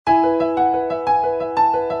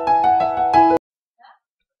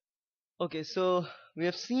Okay, so we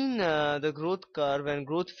have seen the growth curve and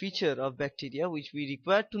growth feature of bacteria, which we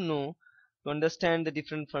require to know to understand the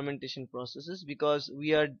different fermentation processes, because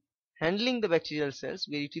we are handling the bacterial cells,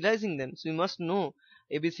 we are utilizing them, so we must know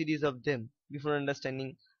ABCDs of them before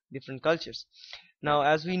understanding different cultures. Now,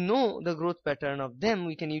 as we know the growth pattern of them,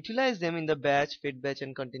 we can utilize them in the batch, fed batch,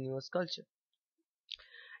 and continuous culture.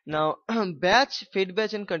 Now, batch, fed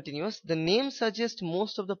batch, and continuous, the name suggests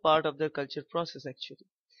most of the part of the culture process actually.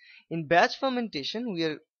 In batch fermentation,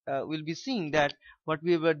 we'll be seeing that what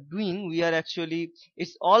we were doing, we are actually,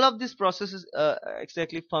 it's all of these processes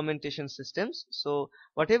exactly fermentation systems. So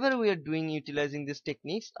whatever we are doing utilizing these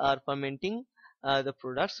techniques are fermenting the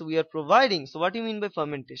products. So we are providing, so what do you mean by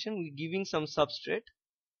fermentation? We're giving some substrate,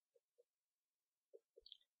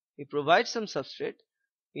 we provide some substrate,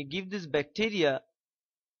 we give this bacteria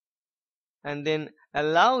and then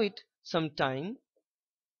allow it some time,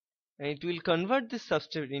 and it will convert this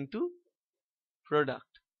substrate into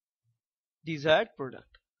product, desired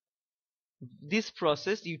product. This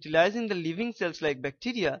process utilizing the living cells like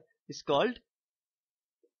bacteria is called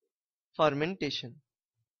fermentation,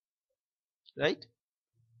 right?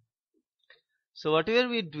 So whatever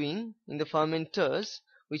we are doing in the fermenters,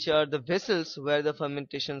 which are the vessels where the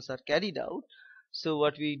fermentations are carried out, so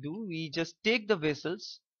what we do, we just take the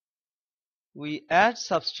vessels, we add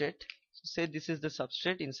substrate, so say this is the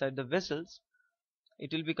substrate inside the vessels,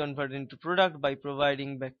 it will be converted into product by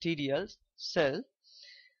providing bacterial cell.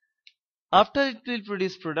 After it will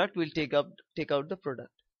produce product, we'll take out the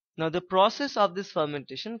product. Now the process of this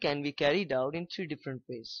fermentation can be carried out in three different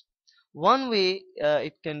ways. One way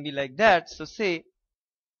it can be like that. So say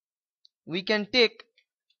we can take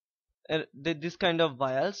this kind of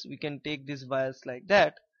vials, we can take these vials like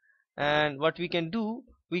that, and what we can do,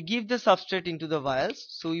 we give the substrate into the vials.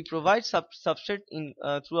 So we provide substrate in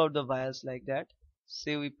throughout the vials like that.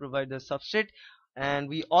 Say we provide the substrate, and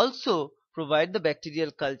we also provide the bacterial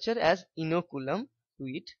culture as inoculum to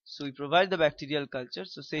it. So we provide the bacterial culture.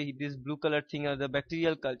 So say this blue color thing are the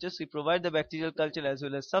bacterial culture. So we provide the bacterial culture as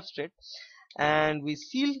well as substrate, and we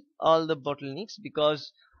seal all the bottlenecks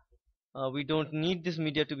because we don't need this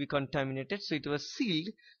media to be contaminated, so it was sealed.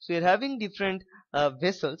 So we are having different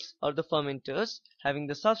vessels or the fermenters having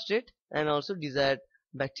the substrate and also desired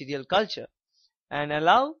bacterial culture, and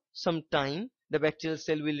allow some time, the bacterial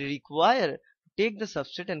cell will require to take the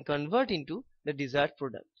substrate and convert into the desired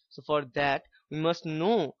product. So for that we must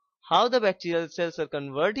know how the bacterial cells are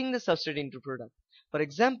converting the substrate into product. For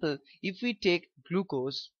example, if we take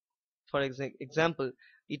glucose, for example,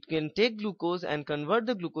 it can take glucose and convert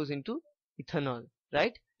the glucose into ethanol,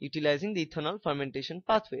 right, utilizing the ethanol fermentation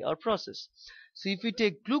pathway or process. So if we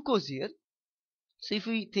take glucose here, so if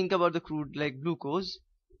we think about the crude like glucose,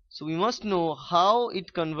 so we must know how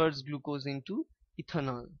it converts glucose into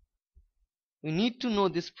ethanol. We need to know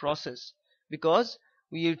this process because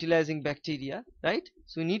we are utilizing bacteria, right?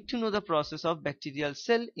 So we need to know the process of bacterial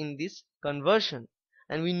cell in this conversion,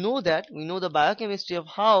 and we know the biochemistry of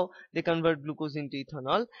how they convert glucose into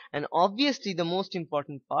ethanol, and obviously the most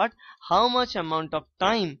important part, how much amount of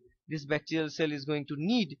time this bacterial cell is going to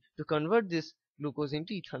need to convert this glucose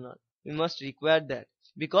into ethanol. We must require that,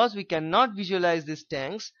 because we cannot visualize these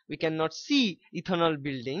tanks, we cannot see ethanol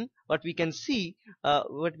building. What we can see,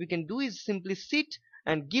 what we can do is simply sit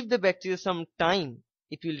and give the bacteria some time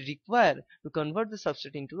it will require to convert the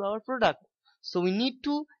substrate into our product. So we need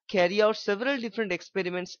to carry out several different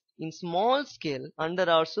experiments in small scale under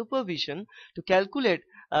our supervision to calculate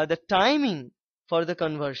the timing for the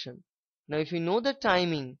conversion. Now if we know the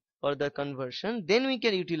timing for the conversion, then we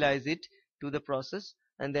can utilize it to the process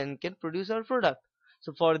and then can produce our product.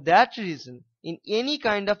 So for that reason, in any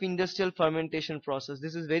kind of industrial fermentation process,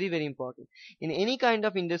 this is very, very important. In any kind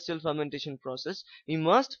of industrial fermentation process, we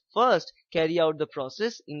must first carry out the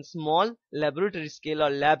process in small laboratory scale or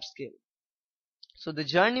lab scale. So the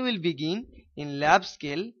journey will begin in lab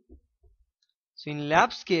scale. So in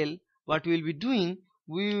lab scale, what we will be doing,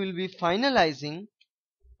 we will be finalizing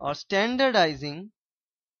or standardizing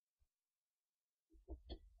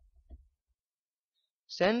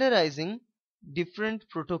different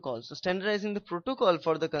protocols. So standardizing the protocol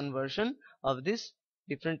for the conversion of these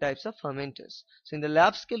different types of fermenters. So in the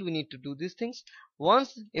lab scale we need to do these things.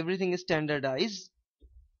 Once everything is standardized,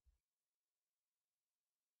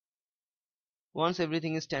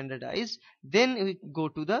 then we go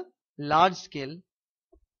to the large scale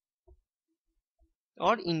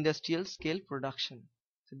or industrial scale production.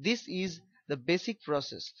 So this is the basic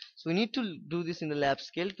process. So we need to do this in the lab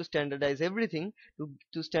scale to standardize everything,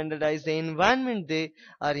 to standardize the environment they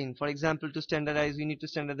are in. For example, to standardize, we need to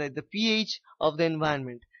standardize the pH of the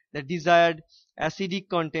environment. the desired acidic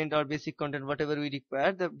content or basic content, whatever we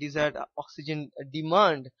require, the desired oxygen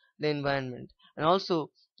demand the environment. And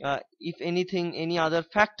also if anything, any other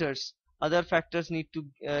factors need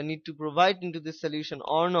to provide into this solution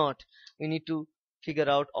or not, we need to figure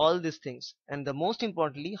out all these things. And the most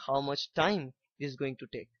importantly, how much time it is going to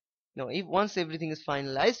take. Now if once everything is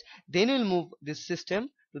finalized, then we'll move this system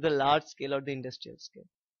to the large scale or the industrial scale.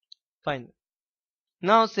 Fine.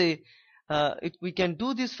 Now say we can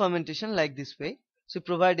do this fermentation like this way. So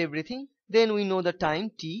provide everything, then we know the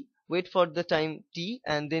time t, wait for the time t,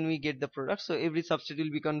 and then we get the product. So every substrate will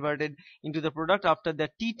be converted into the product after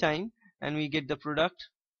that t time, and we get the product.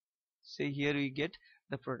 Say here we get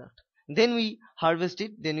the product, then we harvest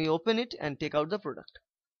it, then we open it and take out the product.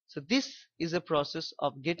 So this is a process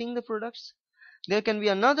of getting the products. There can be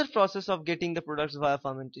another process of getting the products via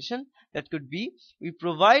fermentation. That could be, we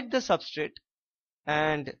provide the substrate,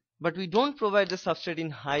 but we don't provide the substrate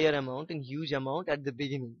in higher amount, in huge amount at the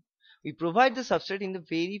beginning. We provide the substrate in the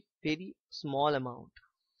very very small amount.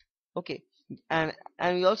 Okay, and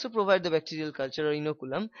we also provide the bacterial culture or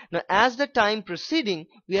inoculum. Now as the time proceeding,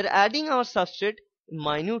 we are adding our substrate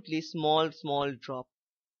minutely, small drop,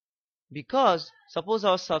 because suppose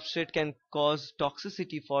our substrate can cause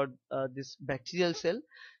toxicity for this bacterial cell.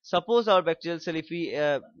 Suppose our bacterial cell, if we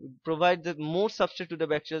provide the more substrate to the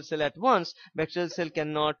bacterial cell at once, bacterial cell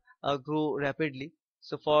cannot grow rapidly.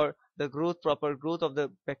 So for the proper growth of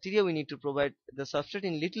the bacteria, we need to provide the substrate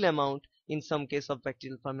in little amount in some case of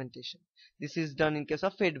bacterial fermentation. This is done in case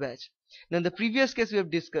of fed batch. Now in the previous case we have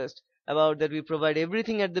discussed about that we provide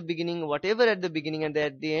everything at the beginning, whatever at the beginning, and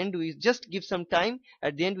at the end we just give some time,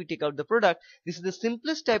 at the end we take out the product. This is the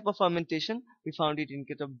simplest type of fermentation. We found it in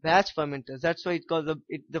case of batch fermenters. That's why it calls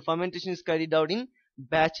the fermentation is carried out in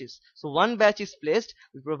batches. So one batch is placed,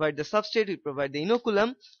 we provide the substrate, we provide the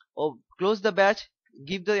inoculum, or close the batch,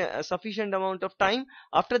 give the sufficient amount of time.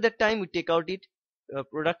 After that time we take out it,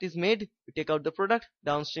 product is made, we take out the product,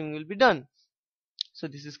 downstream will be done. So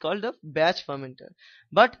this is called a batch fermenter.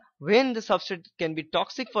 But when the substrate can be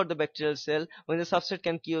toxic for the bacterial cell, when the substrate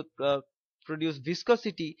can produce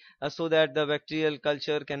viscosity so that the bacterial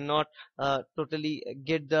culture cannot totally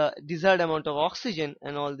get the desired amount of oxygen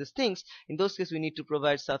and all these things, in those cases we need to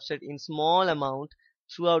provide substrate in small amount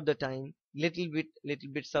throughout the time, little bit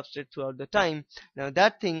substrate throughout the time. Now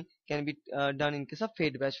that thing can be done in case of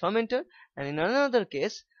fed batch fermenter. And in another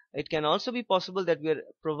case, it can also be possible that we are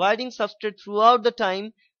providing substrate throughout the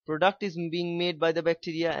time, product is being made by the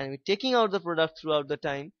bacteria, and we're taking out the product throughout the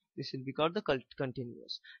time. This will be called the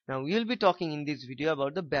continuous. Now we will be talking in this video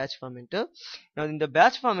about the batch fermenter. Now in the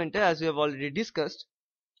batch fermenter, as we have already discussed,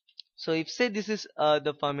 so if say this is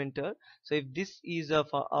the fermenter, so if this is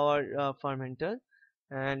our fermenter,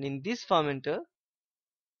 and in this fermenter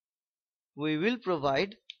we will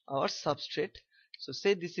provide our substrate. So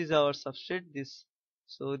say this is our substrate,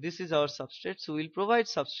 this is our substrate, so we'll provide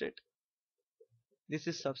substrate. This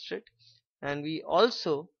is substrate, and we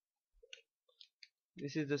also,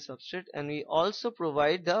 this is the substrate, and we also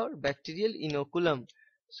provide the bacterial inoculum.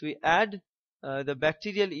 So we add the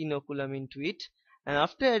bacterial inoculum into it, and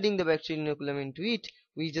after adding the bacterial inoculum into it,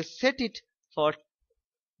 we just set it for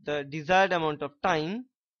the desired amount of time,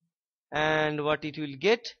 and what it will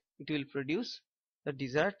get, it will produce the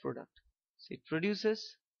desired product. So it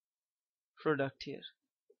produces product here,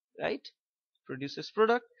 right? Produces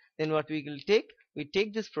product. Then what we will take, we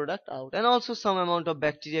take this product out, and also some amount of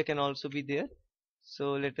bacteria can also be there.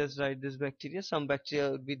 So let us write this bacteria, some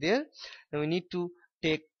bacteria would be there. Now we need to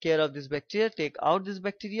take care of this bacteria, take out this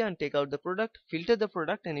bacteria and take out the product, filter the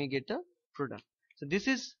product, and we get a product. So this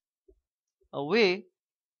is a way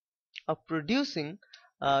of producing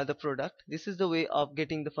the product. This is the way of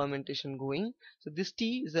getting the fermentation going. So this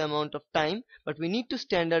T is the amount of time, but we need to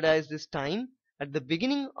standardize this time at the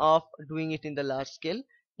beginning of doing it in the large scale.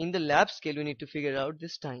 In the lab scale we need to figure out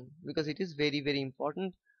this time, because it is very very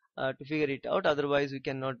important to figure it out. Otherwise we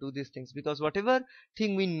cannot do these things, because whatever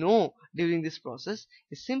thing we know during this process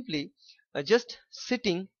is simply just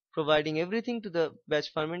sitting, providing everything to the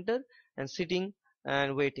batch fermenter, and sitting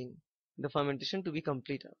and waiting the fermentation to be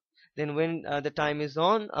completed. Then when the time is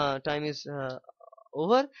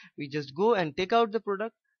over, we just go and take out the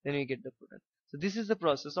product, then we get the product. So this is the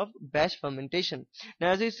process of batch fermentation.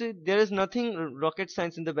 Now as I said, there is nothing rocket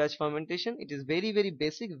science in the batch fermentation. It is very very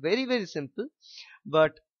basic, very very simple,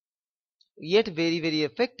 but yet very very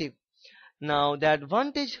effective. Now the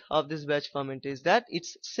advantage of this batch ferment is that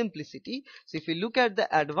its simplicity. So if you look at the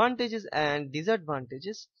advantages and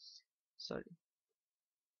disadvantages,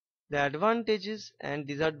 the advantages and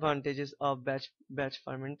disadvantages of batch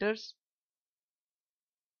fermenters.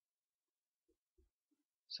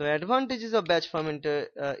 So advantages of batch fermenter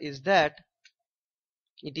is that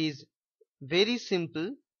it is very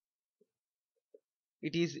simple,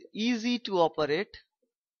 it is easy to operate,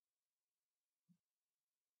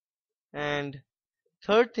 and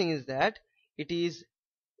third thing is that it is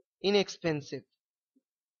inexpensive.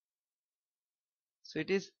 So it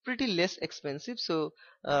is pretty less expensive. So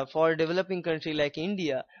for a developing country like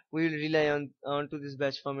India, we will rely on to these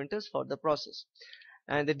batch fermenters for the process.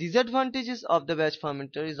 And the disadvantages of the batch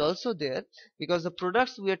fermenter is also there, because the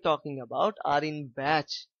products we are talking about are in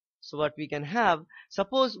batch. So what we can have,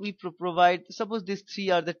 suppose we suppose these three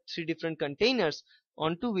are the three different containers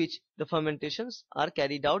onto which the fermentations are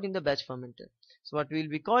carried out in the batch fermenter. So what will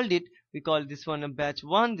be called it, we call this one a batch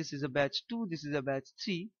 1, this is a batch 2, this is a batch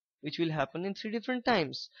 3, which will happen in three different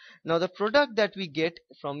times. Now the product that we get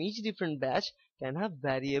from each different batch can have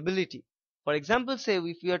variability. For example, say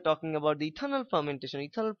if we are talking about the ethanol fermentation,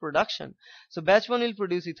 ethanol production, so batch 1 will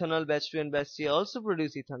produce ethanol, batch 2 and batch 3 also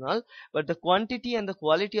produce ethanol, but the quantity and the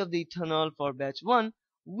quality of the ethanol for batch 1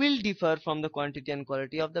 will differ from the quantity and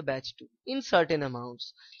quality of the batch 2 in certain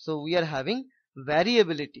amounts. So we are having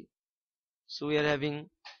variability. So we are having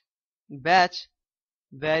batch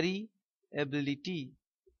variability.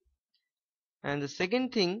 And the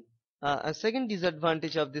second thing, a second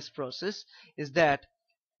disadvantage of this process is that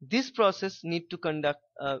this process need to conduct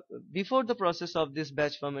before the process of this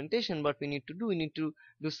batch fermentation. What we need to do, we need to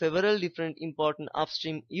do several different important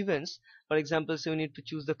upstream events. For example, so we need to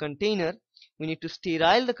choose the container, we need to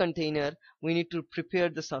sterile the container, we need to prepare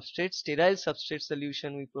the substrate, sterile substrate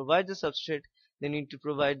solution, we provide the substrate, then we need to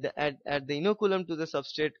provide the add the inoculum to the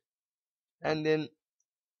substrate, and then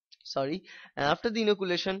and after the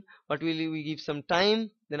inoculation, what will we give some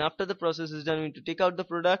time, then after the process is done, we need to take out the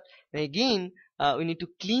product, and again we need to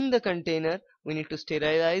clean the container, we need to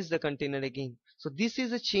sterilize the container again. So this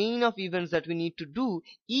is a chain of events that we need to do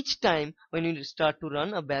each time when we start to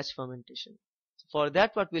run a batch fermentation. For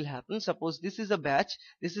that, what will happen, suppose this is a batch,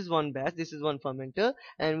 this is one batch, this is one fermenter,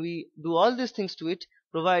 and we do all these things to it,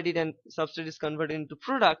 provide it, and substrate is converted into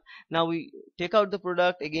product. Now we take out the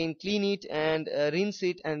product, again clean it and rinse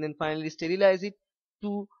it, and then finally sterilize it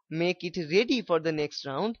to make it ready for the next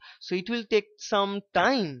round. So it will take some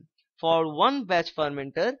time for one batch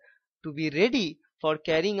fermenter to be ready for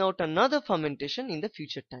carrying out another fermentation in the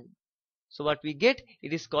future time. So what we get,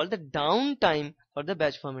 it is called the downtime for the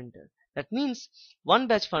batch fermenter. That means one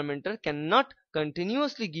batch fermenter cannot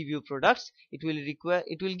continuously give you products. It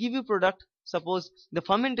will give you product. Suppose the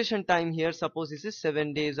fermentation time here, suppose this is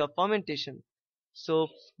 7 days of fermentation. So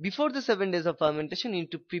before the 7 days of fermentation, you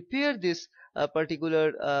need to prepare this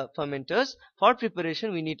particular fermenters. For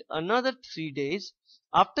preparation, we need another 3 days.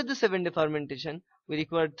 After the 7-day fermentation, we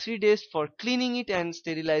require 3 days for cleaning it and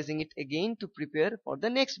sterilizing it again to prepare for the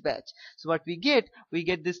next batch. So what we get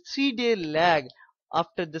this 3-day lag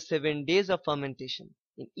after the 7 days of fermentation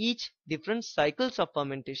in each different cycles of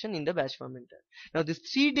fermentation in the batch fermenter. Now this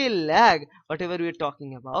 3-day lag, whatever we are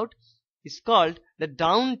talking about, is called the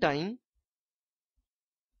downtime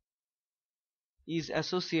is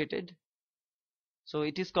associated. So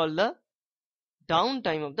it is called the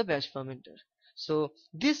downtime of the batch fermenter. So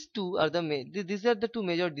these are the two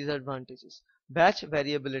major disadvantages. Batch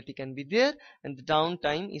variability can be there, and the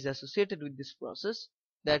downtime is associated with this process,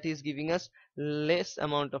 that is giving us less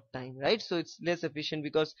amount of time, right? So it's less efficient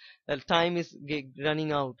because time is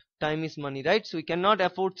running out, time is money, right? So we cannot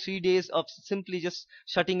afford 3 days of simply just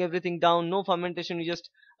shutting everything down, no fermentation, we just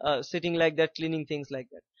sitting like that, cleaning things like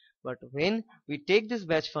that. But when we take this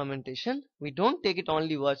batch fermentation, we don't take it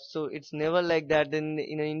only watch. So it's never like that. Then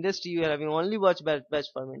in an industry you are having only batch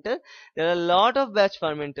fermenter. There are a lot of batch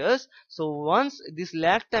fermenters. So once this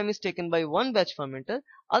lag time is taken by one batch fermenter,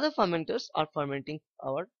 other fermenters are fermenting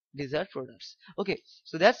our desired products. Okay,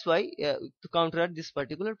 so that's why to counteract this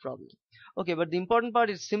particular problem. Okay, but the important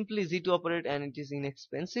part is simply easy to operate, and it is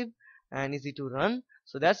inexpensive and easy to run.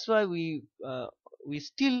 So that's why we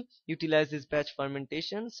still utilize these batch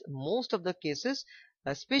fermentations most of the cases,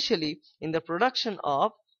 especially in the production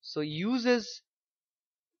of the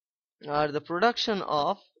production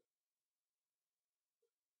of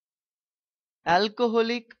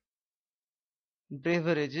alcoholic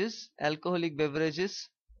beverages.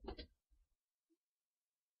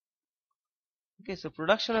 Okay, so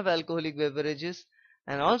production of alcoholic beverages,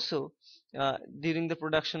 and also during the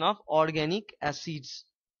production of organic acids.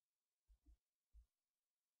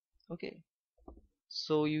 Okay,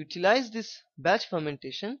 so utilize this batch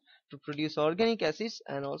fermentation to produce organic acids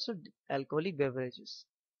and also alcoholic beverages.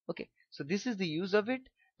 Okay, so this is the use of it,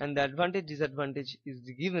 and the advantage disadvantage is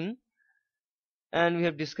given, and we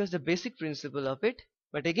have discussed the basic principle of it.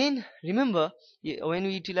 But again, remember, when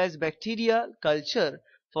we utilize bacteria culture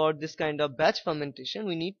for this kind of batch fermentation,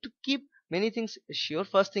 we need to keep many things sure.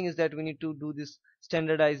 First thing is that we need to do this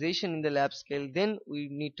standardization in the lab scale, then we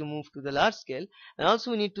need to move to the large scale, and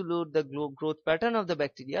also we need to load the growth pattern of the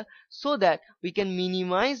bacteria so that we can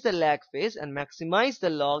minimize the lag phase and maximize the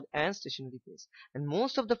log and stationary phase. And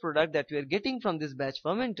most of the product that we are getting from these batch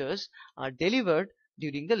fermenters are delivered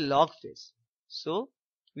during the log phase. So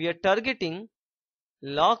we are targeting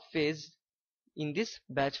log phase in this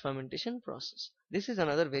batch fermentation process. This is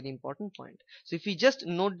another very important point. So if we just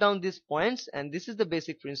note down these points, and this is the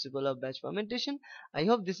basic principle of batch fermentation, I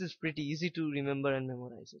hope this is pretty easy to remember and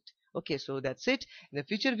memorize it. Okay, so that's it. In the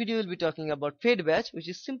future video we'll be talking about fed batch, which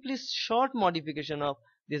is simply short modification of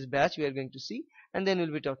this batch we are going to see, and then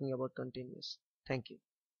we'll be talking about continuous. Thank you.